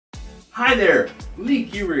Hi there, Lee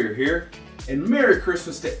Gearier here, and Merry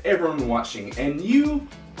Christmas to everyone watching. And you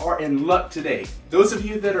are in luck today. Those of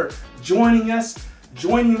you that are joining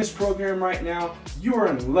this program right now, you are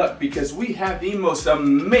in luck because we have the most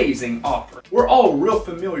amazing offer. We're all real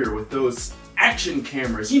familiar with those action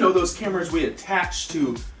cameras. You know, those cameras we attach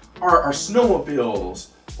to our snowmobiles,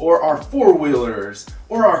 or our four-wheelers,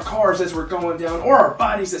 or our cars as we're going down, or our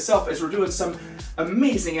bodies itself as we're doing some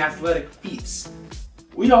amazing athletic feats.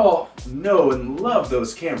 We all know and love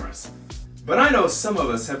those cameras. But I know some of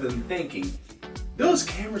us have been thinking, those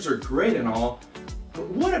cameras are great and all, but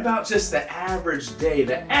what about just the average day,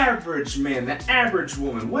 the average man, the average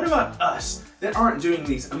woman? What about us that aren't doing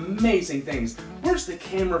these amazing things? Where's the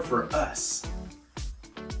camera for us?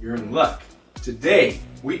 You're in luck. Today,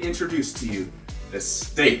 we introduce to you the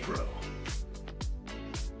StayPro.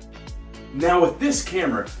 Now with this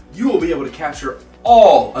camera, you will be able to capture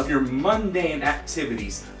all of your mundane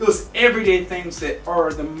activities, those everyday things that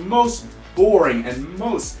are the most boring and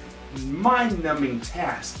most mind-numbing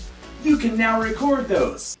tasks. You can now record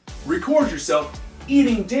those. Record yourself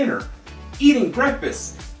eating dinner, eating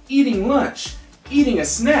breakfast, eating lunch, eating a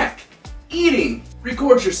snack, eating.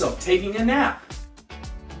 Record yourself taking a nap.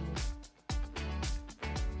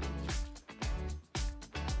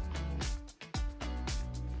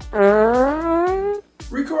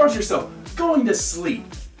 Record yourself going to sleep.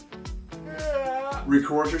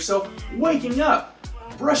 Record yourself waking up,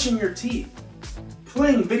 brushing your teeth,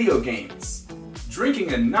 playing video games,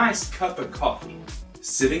 drinking a nice cup of coffee,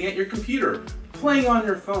 sitting at your computer, playing on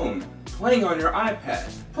your phone, playing on your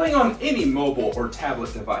iPad, playing on any mobile or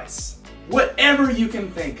tablet device. Whatever you can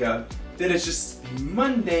think of that is just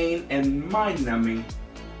mundane and mind-numbing,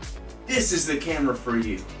 this is the camera for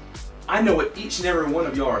you. I know what each and every one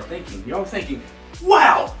of y'all are thinking. Y'all are thinking,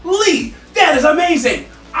 wow, Lee, that is amazing!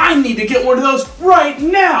 I need to get one of those right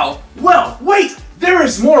now! Well, wait, there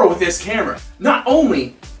is more with this camera. Not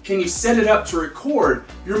only can you set it up to record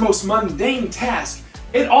your most mundane task,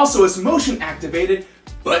 it also is motion activated,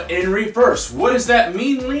 but in reverse. What does that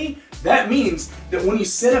mean, Lee? That means that when you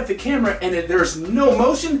set up the camera and there's no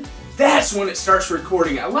motion, that's when it starts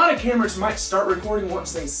recording. A lot of cameras might start recording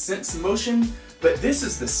once they sense motion, but this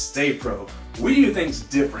is the StayPro. We do things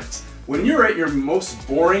different. When you're at your most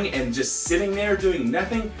boring and just sitting there doing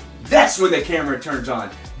nothing, that's when the camera turns on.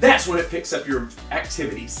 That's when it picks up your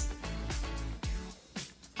activities.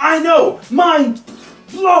 I know, mind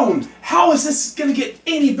blown. How is this gonna get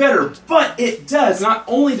any better? But it does. Not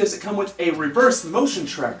only does it come with a reverse motion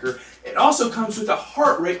tracker, it also comes with a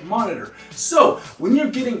heart rate monitor. So when you're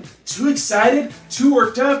getting too excited, too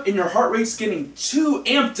worked up, and your heart rate's getting too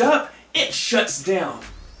amped up, it shuts down.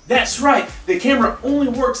 That's right, the camera only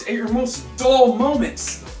works at your most dull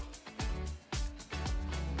moments.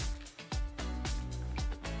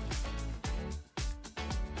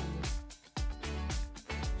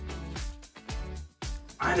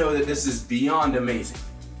 I know that this is beyond amazing.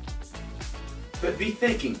 But be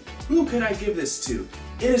thinking, who could I give this to?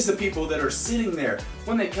 It is the people that are sitting there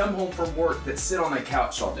when they come home from work that sit on the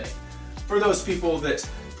couch all day. For those people that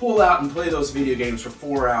pull out and play those video games for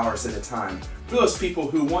 4 hours at a time. For those people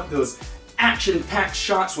who want those action-packed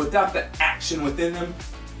shots without the action within them,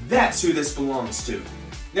 that's who this belongs to.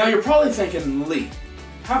 Now you're probably thinking, Lee,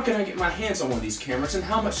 how can I get my hands on one of these cameras and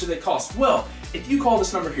how much do they cost? Well, if you call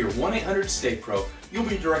this number here, 1-800-StayPro, you'll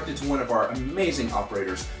be directed to one of our amazing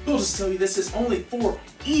operators. They'll just tell you this is only 4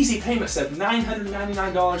 easy payments of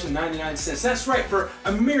 $999.99. That's right, for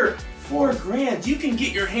a mere $4 grand, you can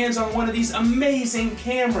get your hands on one of these amazing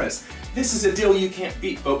cameras. This is a deal you can't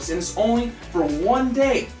beat, folks, and it's only for 1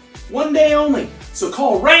 day. 1 day only. So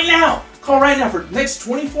call right now. Call right now. For the next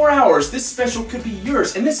 24 hours, this special could be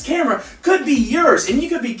yours, and this camera could be yours, and you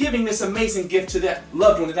could be giving this amazing gift to that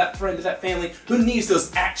loved one, to that friend, to that family who needs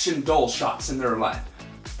those action dull shots in their life.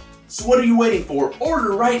 So what are you waiting for?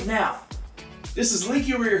 Order right now. This is Lee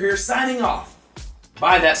Gearier here signing off.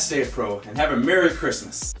 Buy that StayPro and have a Merry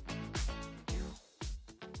Christmas.